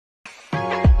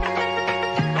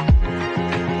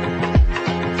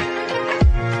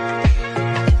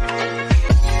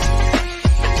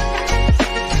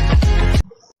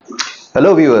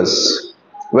Hello viewers,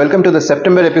 welcome to the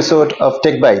September episode of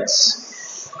Tech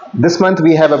Bytes. This month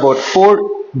we have about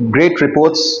 4 great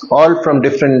reports, all from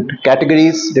different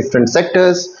categories, different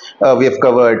sectors. We have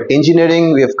covered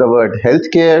engineering, we have covered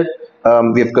healthcare,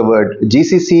 we have covered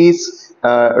GCCs,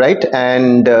 right?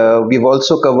 And we've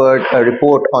also covered a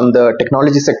report on the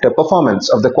technology sector performance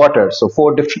of the quarter. So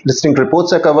 4 distinct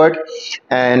reports are covered,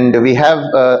 and we have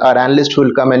our analyst who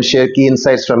will come and share key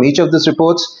insights from each of these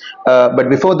reports. But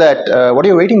before that, what are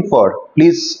you waiting for?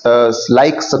 Please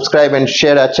like, subscribe, and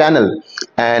share our channel.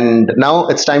 And now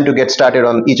it's time to get started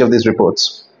on each of these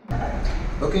reports.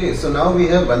 Okay, so now we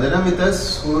have Vandhna with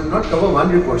us, who will not cover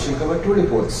one report, she'll cover 2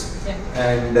 reports. Yeah.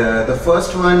 And the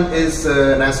first one is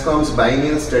nasscom's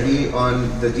biennial study on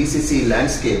the GCC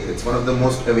Landscape. It's one of the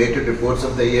most awaited reports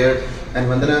of the year. And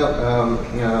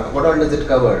Vandhna, what all does it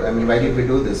cover? I mean, why did we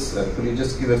do this? Could you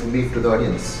just give a brief to the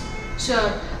audience?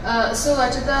 Sure. So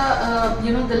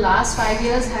Achyuta, the last 5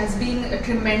 years has been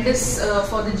tremendous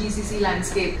for the GCC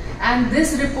landscape, and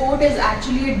this report is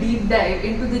actually a deep dive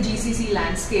into the GCC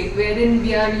landscape, wherein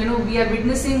we are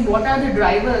witnessing what are the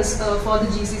drivers for the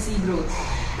GCC growth.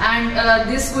 And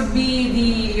this could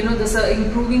be the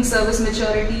improving service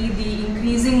maturity, the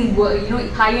increasing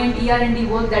high-end ER&D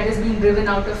work that is being driven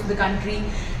out of the country,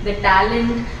 the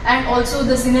talent, and also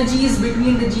the synergies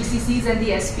between the GCCs and the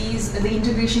SPs, the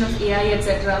integration of AI,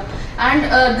 etc.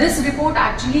 And this report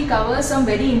actually covers some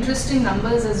very interesting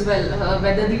numbers as well,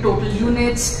 whether the total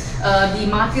units, the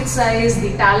market size,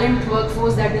 the talent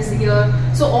workforce that is here.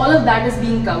 So all of that is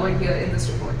being covered here in this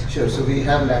report. Sure. So we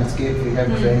have landscape, we have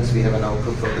trends, we have an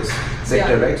outlook for this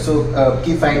sector, right? So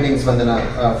key findings,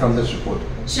 Vandhna, from this report.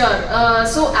 Sure.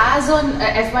 So as on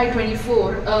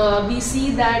FY24, we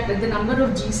see that the number of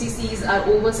GCCs are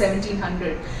over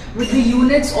 1700, with the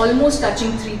units almost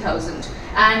touching 3000.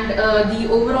 And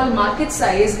the overall market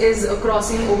size is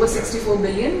crossing over 64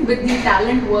 billion, with the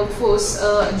talent workforce,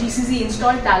 GCC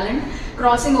installed talent,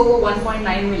 crossing over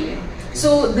 1.9 million.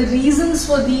 So the reasons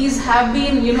for these have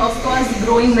been, of course, the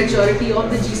growing maturity of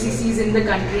the GCCs in the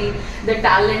country, the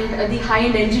talent, the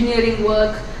high-end engineering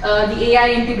work, the AI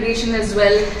integration as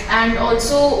well, and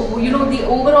also, the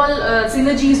overall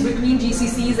synergies between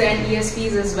GCCs and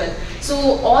ESPs as well. So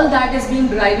all that is being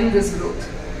driving this growth.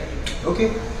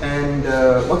 Okay, and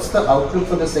what's the outlook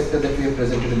for the sector that we have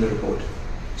presented in the report?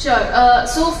 Sure.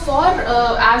 So for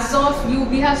as of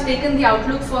we have taken the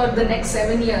outlook for the next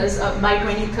 7 years by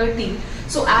 2030.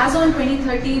 So as on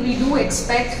 2030, we do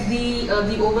expect the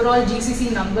overall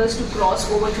GCC numbers to cross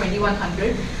over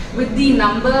 2100, with the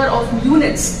number of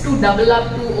units to double up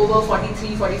to over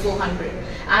 43-4400,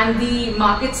 and the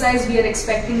market size we are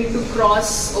expecting it to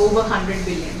cross over 100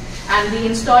 billion. And the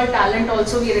installed talent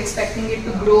also, we are expecting it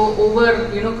to grow over,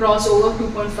 cross over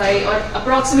 2.5 or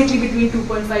approximately between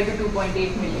 2.5 to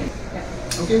 2.8 million.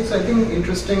 Yeah. Okay, so I think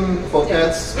interesting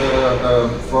forecasts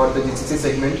for the GCC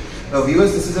segment.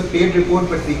 Viewers, this is a paid report,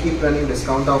 but we keep running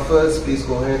discount offers. Please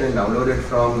go ahead and download it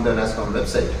from the nasscom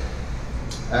website.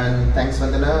 And thanks,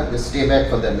 Vandhna. Just stay back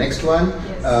for the next one.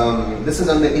 Yes. This is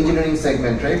on the engineering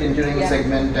segment, right? Engineering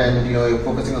segment, and you're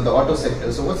focusing on the auto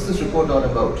sector. So what's this report all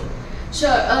about? Sure.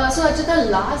 So Achyuta,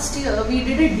 last year we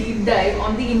did a deep dive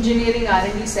on the engineering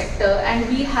R&D sector, and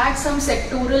we had some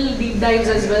sectoral deep dives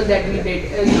as well that we did,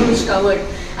 which covered.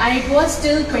 And it was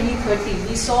till 2030.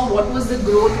 We saw what was the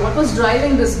growth, what was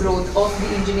driving this growth of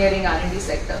the engineering R&D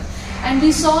sector. And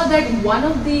we saw that one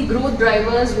of the growth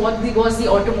drivers was the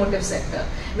automotive sector,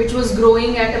 which was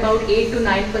growing at about 8 to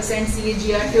 9%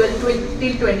 CAGR till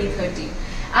 2030.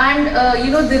 And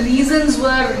the reasons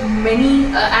were many,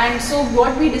 and so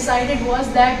what we decided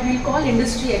was that we'll call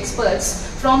industry experts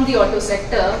from the auto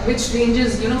sector, which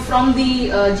ranges from the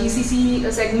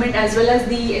GCC segment as well as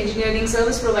the engineering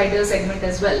service provider segment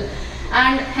as well.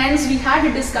 And hence we had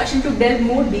a discussion to delve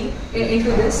more deep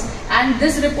into this, and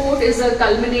this report is a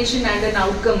culmination and an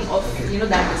outcome of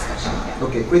that discussion. Yeah.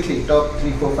 Okay, quickly, top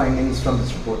 3-4 findings from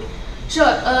this report. Sure.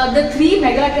 The 3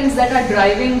 megatrends that are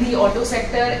driving the auto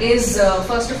sector is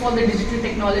first of all the digital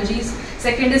technologies,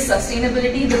 second is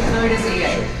sustainability, the third is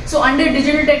AI. So under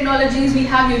digital technologies, we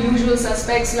have your usual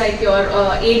suspects like your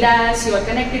ADAS, your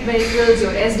connected vehicles,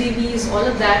 your SDVs, all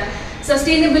of that.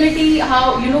 Sustainability,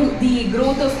 how the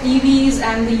growth of EVs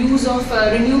and the use of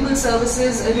renewable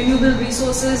services, renewable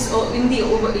resources, in the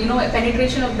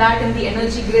penetration of that in the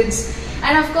energy grids.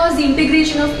 And of course, the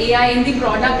integration of AI in the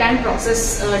product and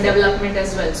process development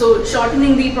as well. So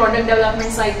shortening the product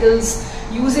development cycles,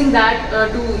 using that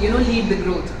to lead the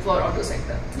growth for auto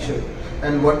sector. Sure.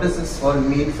 And what does this all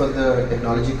mean for the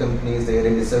technology companies, the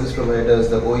ER&D service providers,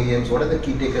 the OEMs? What are the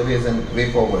key takeaways and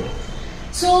way forward?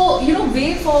 So,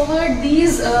 way forward,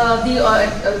 these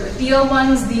the tier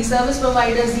ones, the service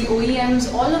providers, the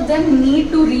OEMs, all of them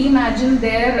need to reimagine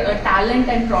their talent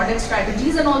and product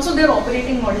strategies, and also their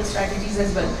operating model strategies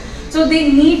as well. So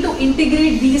they need to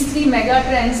integrate these three mega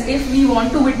trends if we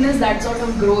want to witness that sort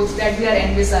of growth that we are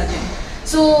envisaging.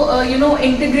 So,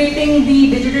 integrating the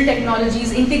digital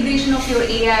technologies, integration of your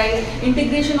AI,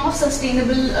 integration of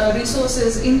sustainable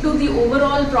resources into the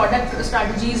overall product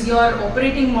strategies, your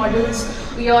operating models,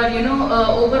 your,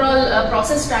 overall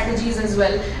process strategies as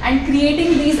well, and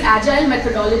creating these agile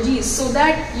methodologies so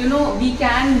that, we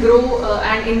can grow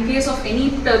and in case of any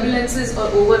turbulences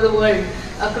over the world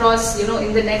across,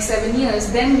 in the next 7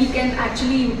 years, then we can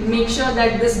actually make sure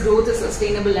that this growth is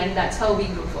sustainable, and that's how we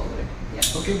grow forward. Yeah.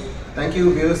 Okay. Thank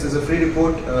you, viewers. This is a free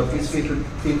report. Please feel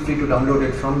free to download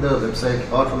it from the website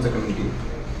or from the community.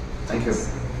 Thank you.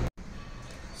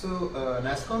 So,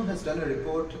 nasscom has done a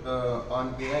report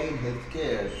on AI in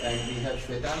healthcare, and we have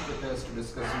Shwetank with us to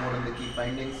discuss more on the key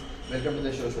findings. Welcome to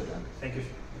the show, Shwetank. Thank you.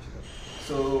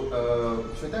 So,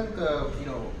 Shwetank,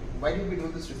 why did we do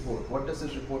this report? What does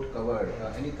this report cover?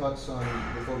 Any thoughts on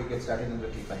before we get started on the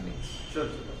key findings? Sure.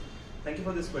 Thank you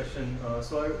for this question.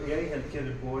 So our AI healthcare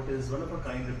report is one of a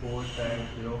kind report that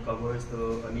covers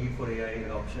the need for AI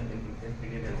adoption in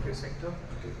Indian healthcare sector.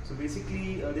 Okay. So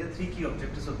basically, there are three key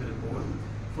objectives of the report.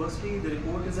 Firstly, the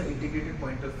report is an integrated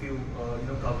point of view,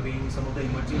 covering some of the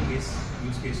emerging use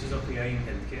cases of AI in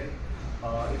healthcare.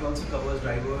 It also covers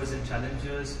drivers and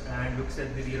challenges and looks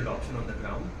at the real adoption on the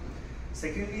ground.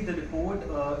 Secondly, the report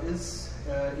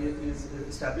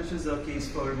establishes a case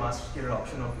for mass-scale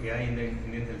adoption of AI in the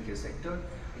Indian healthcare sector,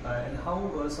 and how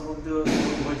some of the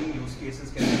emerging use cases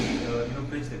can be,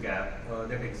 bridge the gap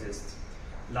that exists.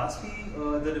 Lastly,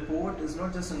 the report is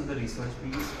not just another research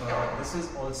piece. This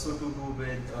is also to do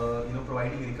with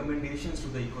providing recommendations to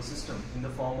the ecosystem in the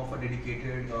form of a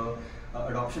dedicated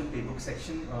adoption playbook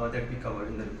section that we cover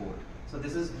in the report. So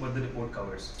this is what the report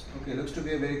covers. Okay, looks to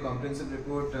be a very comprehensive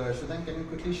report. Shwetank, can you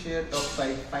quickly share top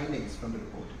 5 findings from the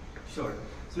report? Sure.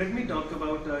 So let me talk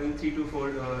about in 3 to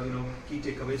 4 key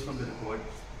takeaways from the report.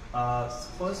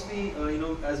 Firstly,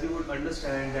 as we would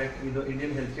understand that the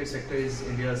Indian healthcare sector is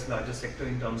India's largest sector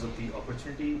in terms of the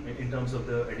opportunity, in terms of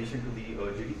the addition to the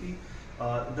GDP.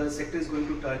 The sector is going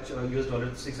to touch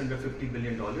 $650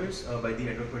 billion by the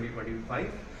end of 2025.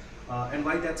 And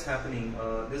why that's happening?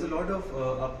 There's a lot of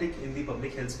uptick in the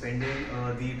public health spending.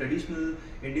 The traditional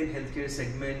Indian healthcare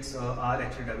segments are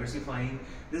actually diversifying.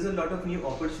 There's a lot of new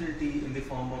opportunity in the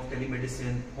form of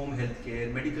telemedicine, home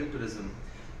healthcare, medical tourism.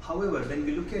 However, when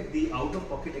we look at the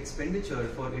out-of-pocket expenditure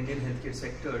for Indian healthcare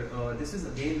sector, this is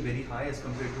again very high as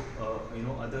compared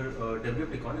to other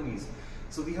developed economies.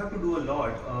 So we have to do a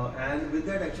lot, and with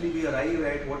that actually we arrive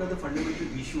at what are the fundamental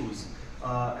issues.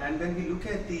 And when we look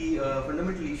at the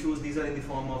fundamental issues, these are in the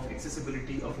form of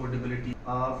accessibility, affordability.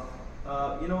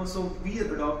 So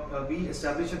we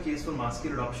establish a case for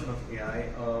mass-scale adoption of AI.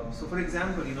 So for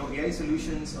example, AI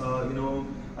solutions,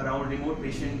 around remote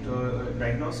patient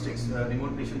diagnostics,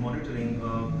 remote patient monitoring,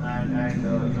 and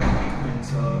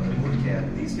treatments, remote care.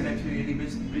 These can actually really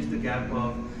bridge the gap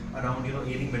of around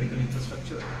ailing medical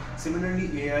infrastructure.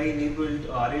 Similarly, AI-enabled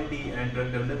R&D and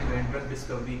drug development, drug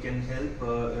discovery can help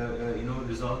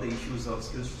resolve the issues of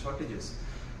skills shortages.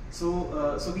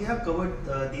 So we have covered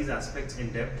these aspects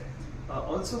in depth.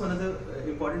 Also, another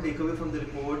important takeaway from the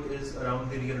report is around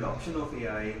the real adoption of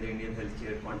AI in the Indian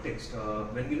healthcare context.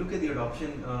 When we look at the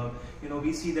adoption,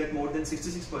 we see that more than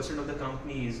 66% of the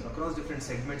companies across different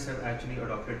segments have actually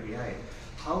adopted AI.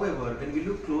 However, when we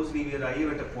look closely, we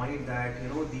arrive at a point that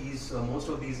most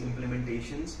of these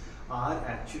implementations are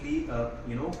actually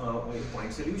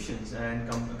point solutions, and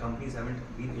companies haven't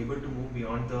been able to move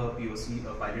beyond the POC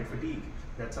pilot fatigue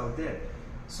that's out there.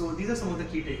 So these are some of the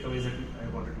key takeaways that I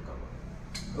wanted to cover.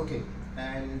 Okay,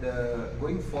 and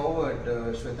going forward,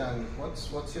 Shwetank,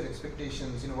 what's your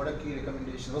expectations? What are key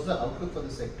recommendations? What's the outlook for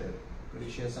the sector? Could you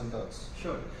share some thoughts?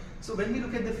 Sure. So when we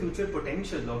look at the future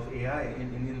potential of AI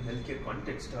in Indian healthcare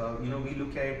context, we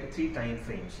look at 3 time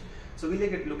frames. So we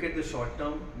look at the short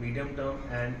term, medium term,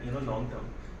 and long term.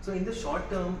 So in the short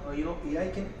term, AI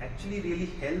can actually really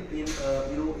help in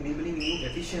enabling new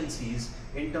efficiencies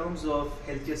in terms of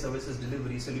healthcare services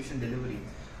delivery, solution delivery.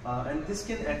 And this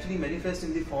can actually manifest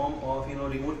in the form of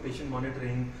remote patient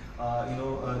monitoring,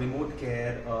 remote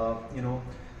care.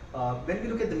 When we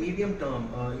look at the medium term,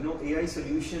 AI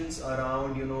solutions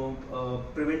around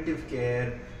preventive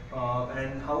care,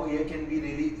 and how AI can be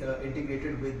really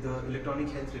integrated with the electronic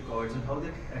health records, and how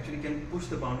that actually can push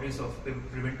the boundaries of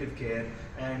preventive care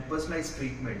and personalized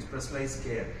treatments, personalized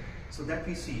care. So that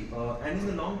we see, and in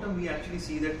the long term, we actually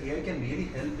see that AI can really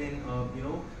help in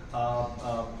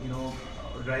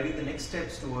driving the next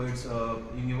steps towards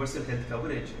universal health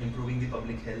coverage, improving the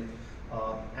public health,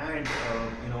 and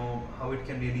how it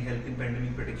can really help in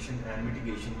pandemic prediction and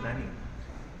mitigation planning.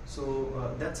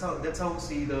 So that's how we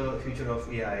see the future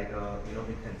of AI, in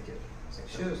healthcare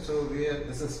sector. Sure. So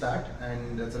this is start,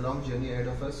 and it's a long journey ahead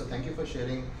of us. So thank you for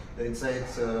sharing the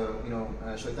insights.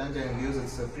 Shwetank and views.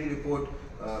 It's a free report.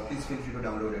 Please feel free to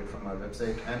download it from our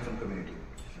website and from community.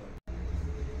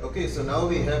 Okay, so now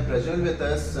we have Prajwal with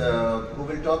us, who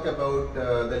will talk about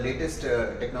the latest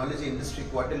technology industry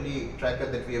quarterly tracker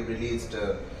that we have released.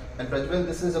 And Prajwal,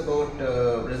 this is about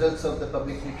results of the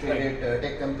publicly traded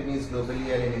tech companies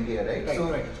globally and in India, right?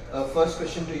 So, first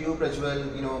question to you,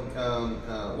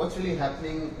 Prajwal. What's really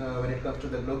happening when it comes to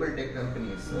the global tech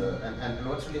companies, and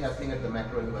what's really happening at the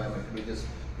macro environment? Could we just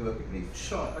give a quick brief?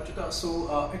 Sure, Achyuta.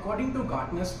 So, according to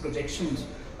Gartner's projections,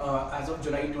 as of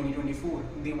July 2024,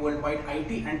 the worldwide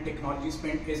IT and technology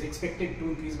spend is expected to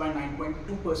increase by 9.2%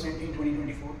 in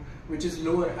 2024, which is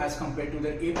lower as compared to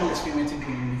the April estimates in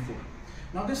 2024.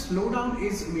 Now, this slowdown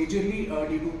is majorly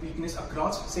due to weakness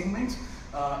across segments,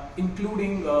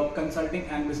 including consulting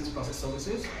and business process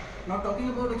services. Now, talking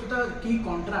about Achyuta, key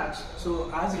contracts.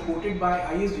 So, as reported by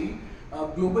ISG,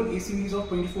 global ACVs of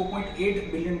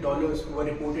 $24.8 billion were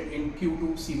reported in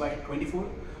Q2 CY24.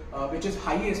 Which is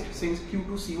highest since Q2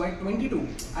 CY22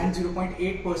 and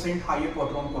 0.8% higher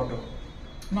quarter on quarter.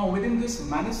 Now, within this,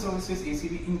 managed services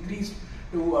ACV increased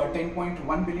to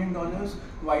 $10.1 billion,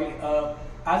 while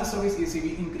as a service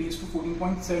ACV increased to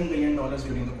 $14.7 billion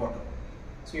during the quarter.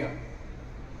 So yeah.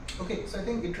 Okay, so I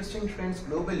think interesting trends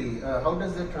globally. How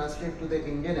does that translate to the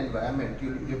Indian environment?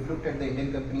 You've looked at the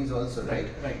Indian companies also, right?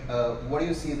 Right. What do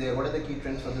you see there? What are the key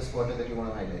trends for this quarter that you want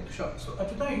to highlight? Sure. So,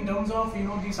 Achyuta, in terms of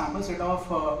the sample set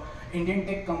of Indian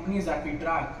tech companies that we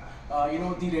track,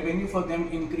 the revenue for them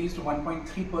increased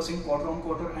 1.3% quarter on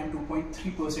quarter and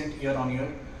 2.3% year on year.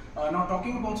 Now,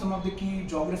 talking about some of the key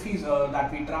geographies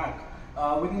that we track.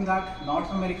 Within that,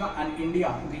 North America and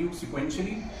India grew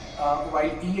sequentially, while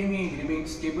EMEA remained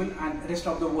stable and rest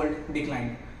of the world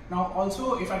declined. Now,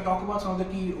 also, if I talk about some of the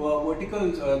key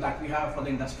verticals that we have for the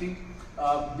industry,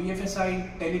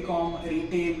 BFSI, telecom,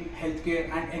 retail,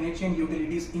 healthcare, and energy and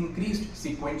utilities increased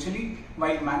sequentially,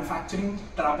 while manufacturing,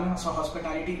 travel, and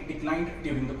hospitality declined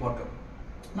during the quarter.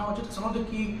 Now, just some of the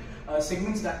key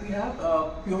segments that we have,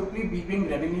 pure play BPM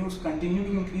revenues continue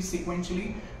to increase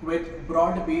sequentially with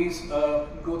broad-based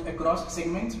growth across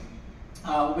segments,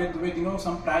 with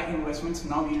some prior investments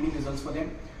now yielding results for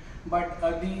them. But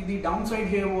the downside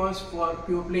here was for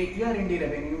pure play ER&D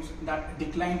revenues that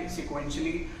declined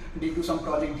sequentially due to some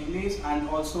project delays and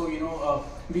also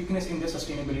weakness in the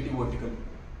sustainability vertical.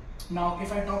 Now,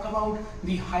 if I talk about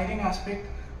the hiring aspect,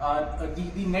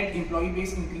 the net employee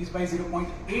base increased by 0.8%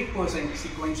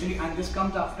 sequentially, and this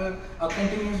comes after a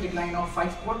continuous decline of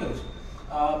 5 quarters.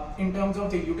 In terms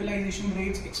of the utilization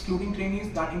rates, excluding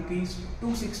trainees, that increased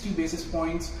 260 basis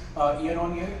points year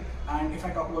on year. And if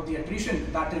I talk about the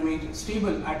attrition, that remained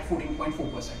stable at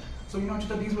 14.4%. So,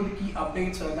 these were the key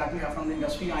updates that we have from the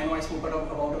industry. I know I spoke about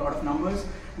a lot of numbers,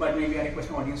 but maybe I request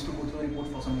my audience to go through the report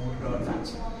for some more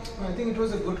facts. I think it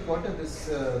was a good quarter this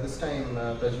time,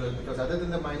 Prajwal, because other than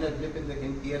the minor blip in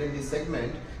the ER&D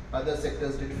segment, other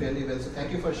sectors did fairly well. So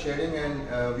thank you for sharing,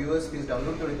 and viewers, please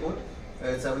download the report.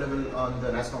 It's available on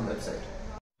the nasscom website.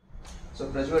 So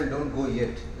Prajwal, don't go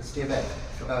yet. Stay back.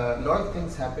 A lot of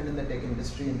things happened in the tech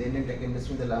industry, in the Indian tech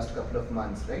industry, in the last couple of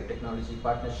months, right? Technology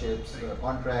partnerships,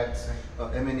 contracts,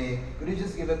 M&A. Could you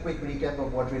just give a quick recap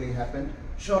of what really happened?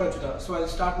 Sure, Achyuta. So I'll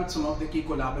start with some of the key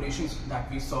collaborations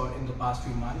that we saw in the past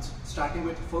few months, starting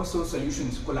with First Source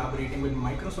Solutions collaborating with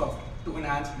Microsoft to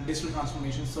enhance digital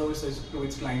transformation services to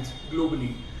its clients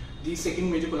globally. The second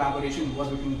major collaboration was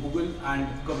between Google and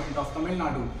Government of Tamil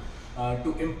Nadu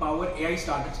to empower AI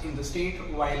startups in the state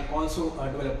while also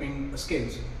developing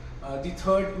skills. The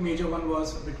third major one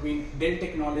was between Dell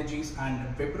Technologies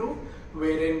and Wipro,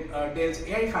 wherein Dell's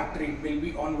AI factory will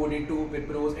be onboarded to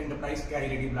Wipro's enterprise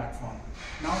AI-ready platform.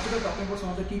 Now, we are talking about some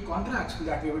of the key contracts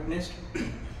that we witnessed,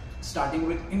 starting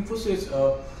with Infosys,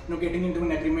 getting into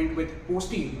an agreement with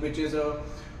Posty, which is a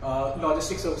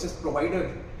logistics services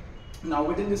provider. Now,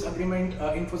 within this agreement,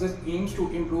 Infosys aims to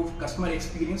improve customer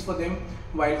experience for them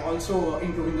while also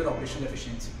improving their operational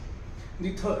efficiency.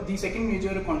 The second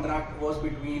major contract was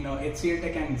between HCL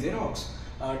Tech and Xerox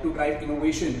to drive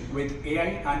innovation with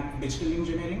AI and digital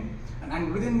engineering.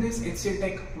 And within this, HCL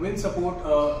Tech will support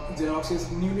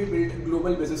Xerox's newly built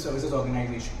global business services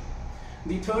organization.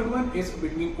 The third one is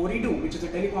between Ooredoo, which is a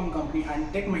telecom company,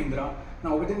 and Tech Mahindra.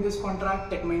 Now within this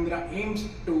contract, Tech Mahindra aims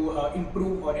to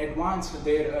improve or advance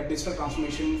their digital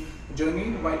transformation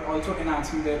journey while also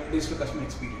enhancing their digital customer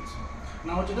experience.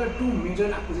 Now there are two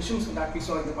major acquisitions that we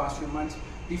saw in the past few months.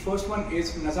 The first one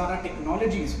is Nazara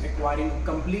Technologies acquiring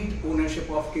complete ownership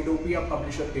of Kidopia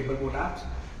publisher Paperboat apps.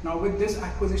 Now with this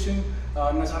acquisition,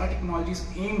 Nazara Technologies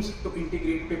aims to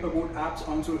integrate Paperboat apps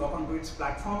onto its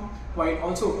platform while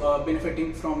also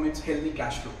benefiting from its healthy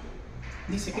cash flow.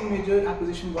 The second major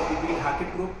acquisition was between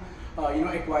Hackett Group,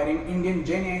 acquiring Indian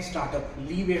Gen AI startup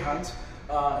Leeway Hugs.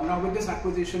 Now with this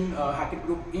acquisition, Hackett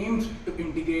Group aims to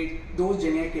integrate those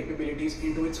Gen AI capabilities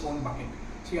into its own bucket.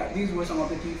 So yeah, these were some of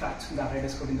the key facts that I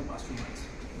discussed in the past few months.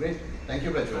 Great. Thank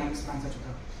you, Prajwal. Thanks,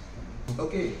 Achyuta.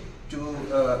 Okay.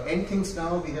 To end things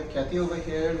now, we have Khyati over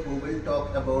here who will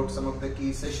talk about some of the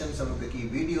key sessions, some of the key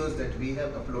videos that we have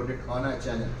uploaded on our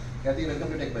channel. Khyati,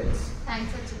 welcome to Tech Bytes.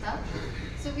 Thanks, Achyuta.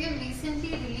 So we have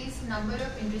recently released a number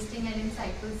of interesting and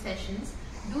insightful sessions.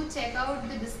 Do check out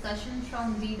the discussion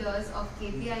from leaders of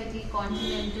KPIT,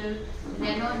 Continental,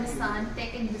 Renault, Nissan,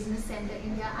 Tech and Business Center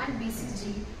India and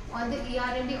BCG on the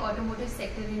ER&D automotive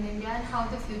sector in India and how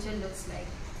the future looks like.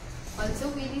 Also,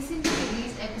 we recently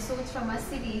released episodes from our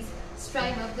series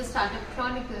Strive Up the Startup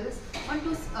Chronicles on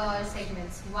two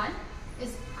segments. One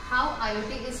is how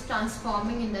IoT is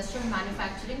transforming industrial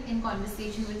manufacturing in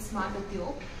conversation with Smart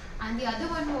Udyog, and the other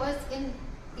one was in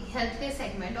the healthcare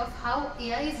segment of how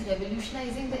AI is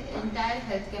revolutionizing the entire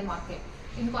healthcare market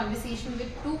in conversation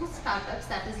with two startups,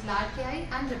 that is Lark AI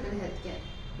and Ripple Healthcare.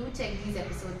 Do check these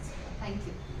episodes. Thank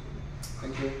you.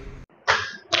 Thank you.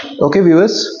 Okay,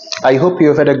 viewers, I hope you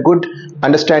have had a good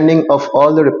understanding of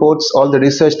all the reports, all the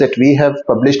research that we have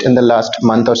published in the last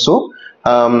month or so.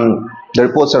 The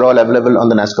reports are all available on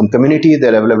the nasscom community.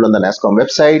 They're available on the nasscom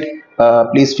website.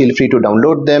 Please feel free to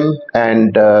download them,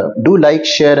 and do like,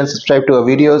 share and subscribe to our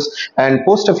videos, and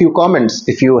post a few comments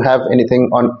if you have anything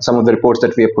on some of the reports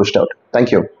that we have pushed out.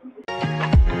 Thank you.